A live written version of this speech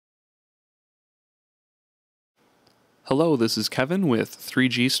Hello, this is Kevin with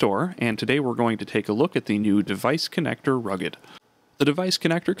 3G Store, and today we're going to take a look at the new Device Connector Rugged. The Device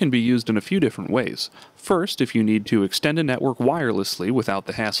Connector can be used in a few different ways. First, if you need to extend a network wirelessly without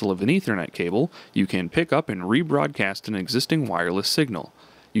the hassle of an Ethernet cable, you can pick up and rebroadcast an existing wireless signal.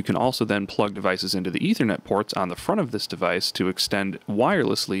 You can also then plug devices into the Ethernet ports on the front of this device to extend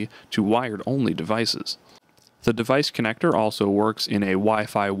wirelessly to wired-only devices. The Device Connector also works in a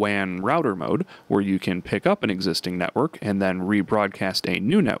Wi-Fi WAN router mode, where you can pick up an existing network and then rebroadcast a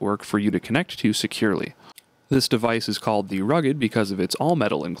new network for you to connect to securely. This device is called the Rugged because of its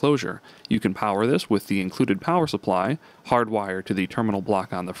all-metal enclosure. You can power this with the included power supply, hardwire to the terminal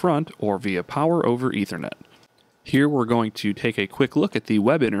block on the front, or via power over Ethernet. Here we're going to take a quick look at the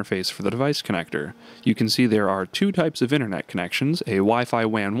web interface for the Device Connector. You can see there are two types of internet connections, a Wi-Fi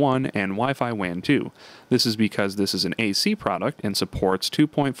WAN 1 and Wi-Fi WAN 2. This is because this is an AC product and supports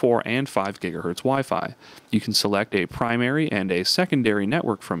 2.4 and 5 GHz Wi-Fi. You can select a primary and a secondary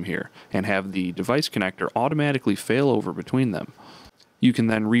network from here and have the Device Connector automatically fail over between them. You can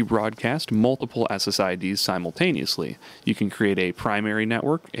then rebroadcast multiple SSIDs simultaneously. You can create a primary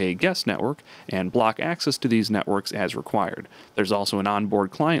network, a guest network, and block access to these networks as required. There's also an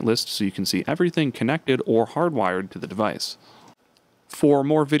onboard client list so you can see everything connected or hardwired to the device. For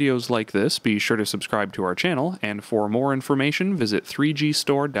more videos like this, be sure to subscribe to our channel, and for more information, visit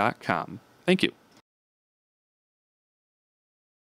 3gstore.com. Thank you.